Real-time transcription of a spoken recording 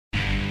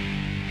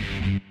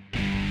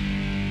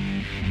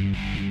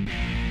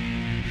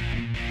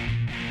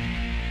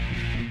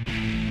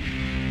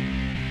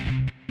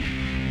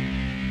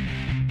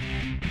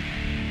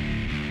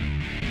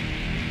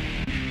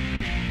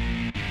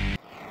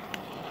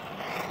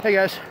Hey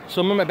guys,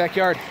 so I'm in my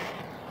backyard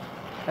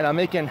and I'm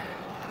making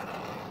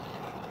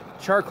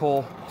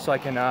charcoal so I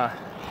can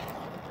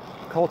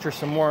culture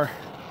some more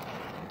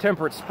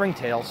temperate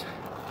springtails.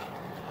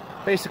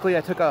 Basically,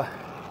 I took a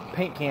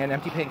paint can,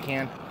 empty paint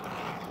can,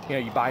 you know,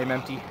 you buy them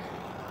empty,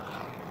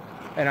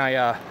 and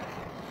I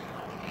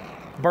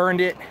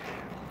burned it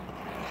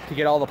to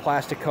get all the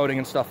plastic coating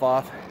and stuff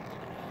off.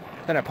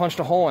 Then I punched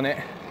a hole in it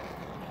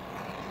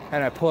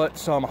and I put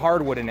some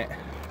hardwood in it,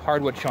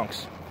 hardwood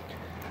chunks.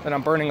 Then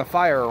I'm burning a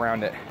fire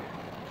around it.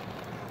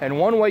 And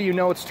one way you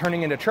know it's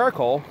turning into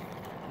charcoal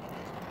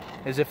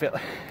is if it,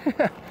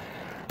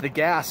 the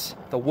gas,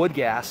 the wood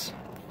gas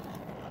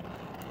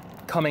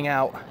coming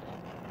out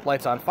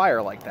lights on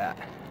fire like that.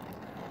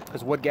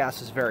 Because wood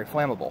gas is very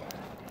flammable.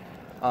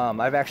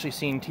 I've actually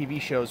seen TV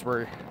shows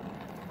where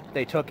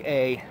they took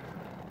a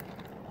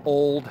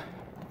old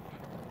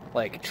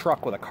like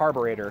truck with a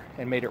carburetor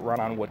and made it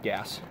run on wood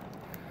gas.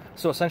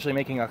 So essentially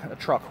making a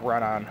truck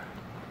run on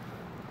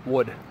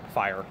wood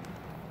fire.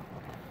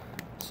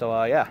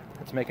 So yeah,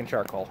 it's making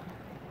charcoal.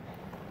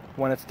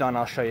 When it's done,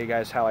 I'll show you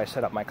guys how I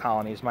set up my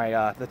colonies.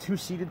 My the two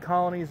seeded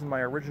colonies and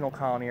my original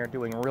colony are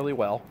doing really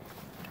well.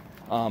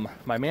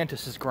 My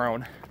mantis has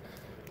grown,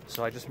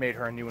 so I just made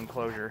her a new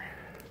enclosure.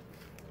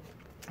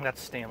 That's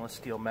stainless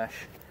steel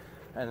mesh,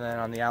 and then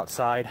on the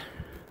outside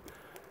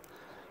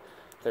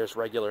there's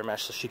regular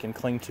mesh so she can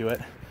cling to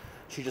it.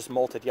 She just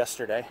molted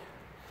yesterday,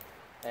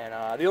 and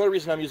the only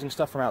reason I'm using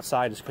stuff from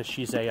outside is because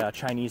she's a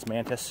Chinese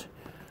mantis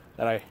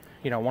that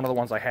one of the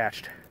ones I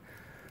hatched,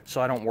 so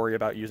I don't worry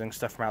about using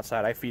stuff from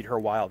outside. I feed her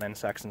wild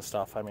insects and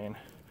stuff. I mean,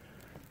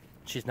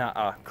 she's not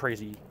a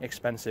crazy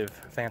expensive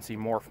fancy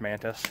morph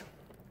mantis.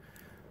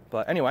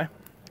 But anyway,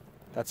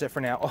 that's it for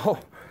now. Oh,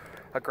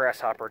 a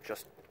grasshopper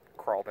just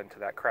crawled into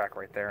that crack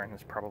right there and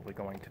is probably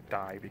going to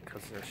die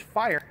because there's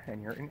fire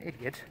and you're an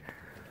idiot.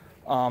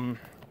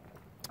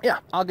 Yeah,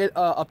 I'll get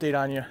an update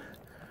on you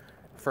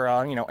for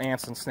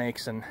ants and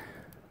snakes and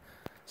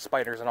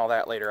spiders and all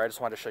that later. I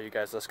just wanted to show you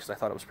guys this because I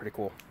thought it was pretty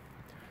cool.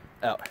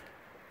 Out.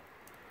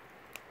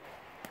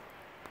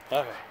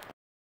 Okay.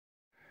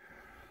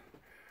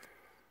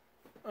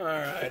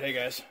 Alright, hey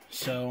guys.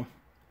 So,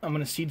 I'm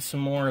going to seed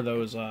some more of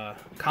those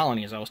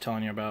colonies I was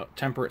telling you about,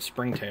 temperate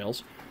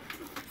springtails.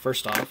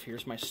 First off,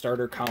 here's my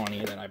starter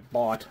colony that I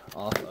bought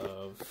off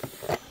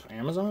of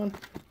Amazon?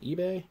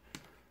 eBay?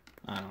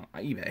 I don't know,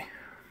 eBay.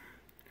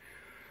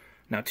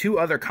 Now, 2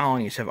 other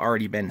colonies have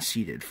already been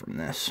seeded from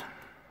this.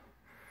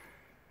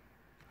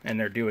 And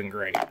they're doing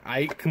great.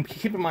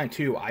 Keep in mind,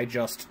 too, I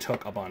just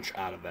took a bunch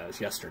out of those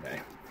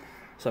yesterday.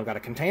 So I've got a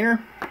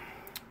container.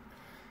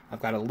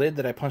 I've got a lid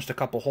that I punched a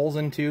couple holes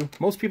into.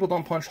 Most people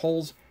don't punch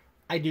holes.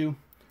 I do,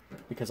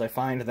 because I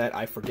find that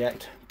I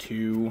forget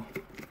to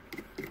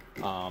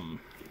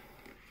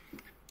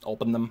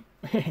open them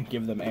and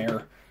give them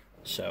air.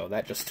 So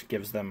that just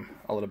gives them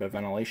a little bit of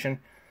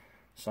ventilation.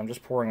 So I'm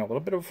just pouring a little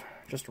bit of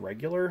just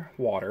regular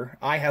water.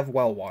 I have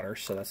well water,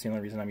 so that's the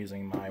only reason I'm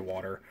using my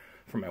water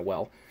from my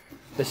well.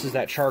 This is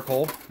that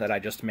charcoal that I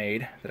just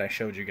made, that I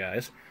showed you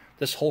guys.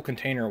 This whole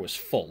container was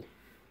full.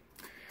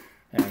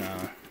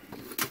 And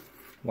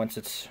once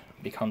it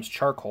becomes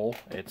charcoal,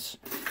 it's,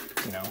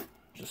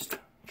 just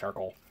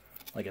charcoal.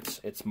 Like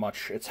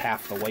it's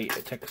half the weight.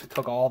 It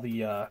took all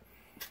the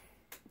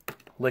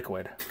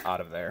liquid out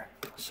of there.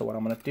 So what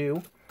I'm going to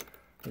do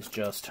is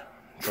just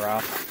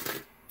drop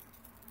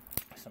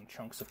some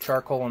chunks of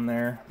charcoal in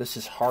there. This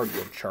is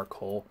hardwood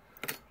charcoal.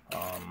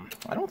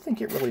 I don't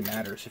think it really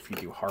matters if you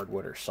do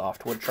hardwood or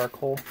softwood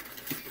charcoal,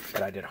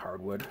 but I did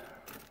hardwood.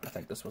 I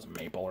think this was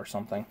maple or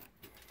something.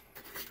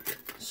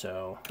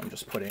 So I'm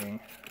just putting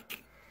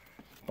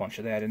a bunch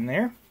of that in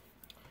there.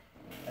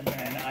 And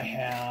then I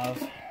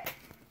have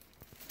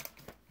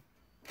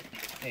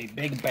a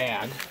big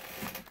bag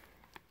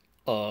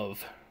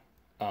of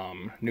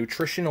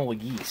nutritional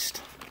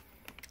yeast.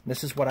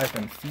 This is what I've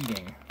been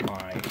feeding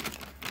my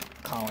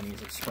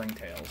colonies of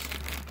springtails.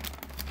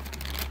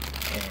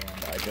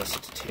 And I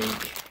just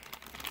take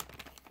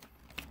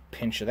a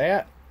pinch of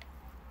that,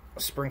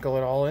 sprinkle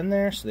it all in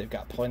there so they've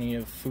got plenty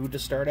of food to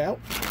start out.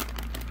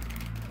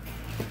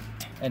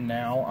 And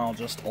now I'll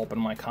just open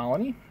my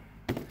colony.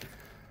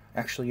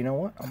 Actually, you know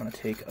what? I'm going to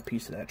take a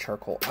piece of that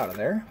charcoal out of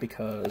there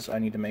because I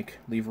need to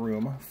leave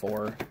room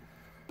for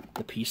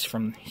the piece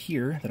from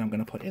here that I'm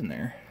going to put in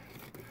there.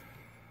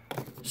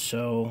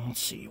 So,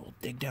 let's see. We'll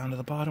dig down to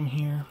the bottom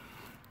here.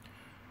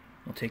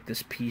 We'll take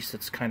this piece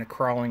that's kind of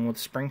crawling with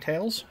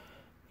springtails.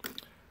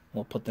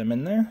 We'll put them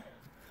in there.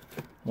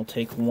 We'll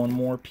take one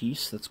more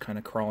piece that's kind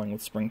of crawling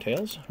with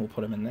springtails. We'll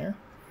put them in there.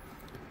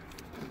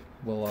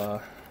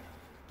 We'll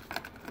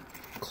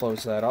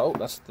close that out. Oh,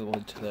 that's the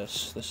lid to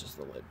this. This is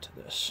the lid to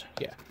this.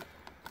 Yeah.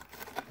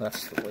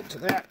 That's the lid to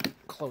that.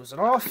 Close it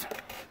off.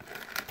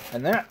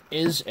 And that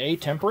is a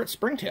temperate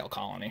springtail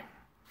colony.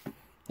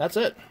 That's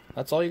it.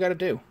 That's all you got to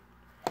do.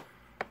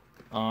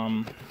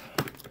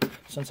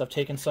 Since I've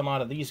taken some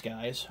out of these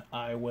guys,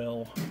 I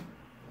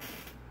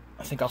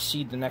think I'll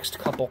seed the next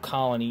couple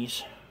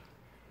colonies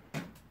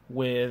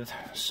with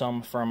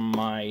some from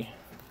my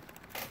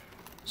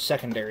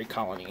secondary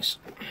colonies,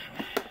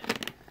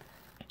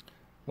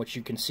 which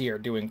you can see are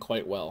doing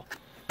quite well.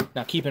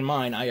 Now keep in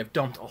mind, I have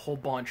dumped a whole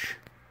bunch.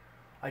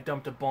 I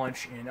dumped a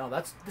bunch in, oh,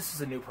 this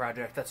is a new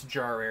project, that's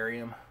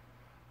Jararium.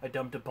 I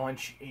dumped a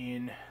bunch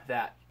in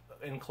that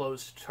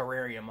enclosed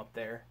terrarium up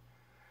there.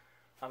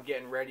 I'm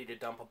getting ready to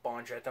dump a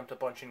bunch. I dumped a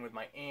bunch in with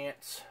my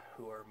ants,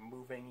 who are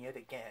moving yet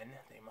again.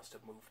 They must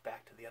have moved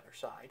back to the other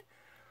side.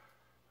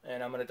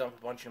 And I'm going to dump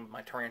a bunch in with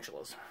my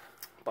tarantulas.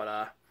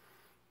 But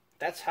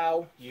that's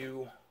how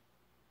you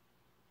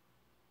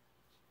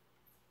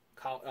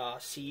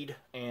seed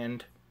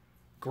and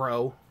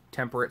grow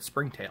temperate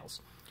springtails.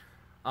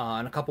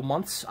 In a couple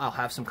months, I'll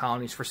have some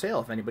colonies for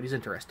sale if anybody's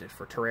interested,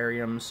 for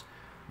terrariums,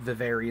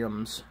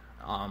 vivariums,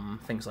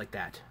 things like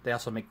that. They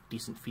also make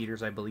decent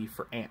feeders, I believe,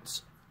 for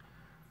ants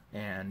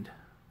and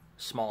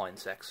small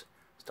insects,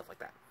 stuff like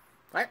that.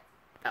 Alright,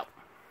 out.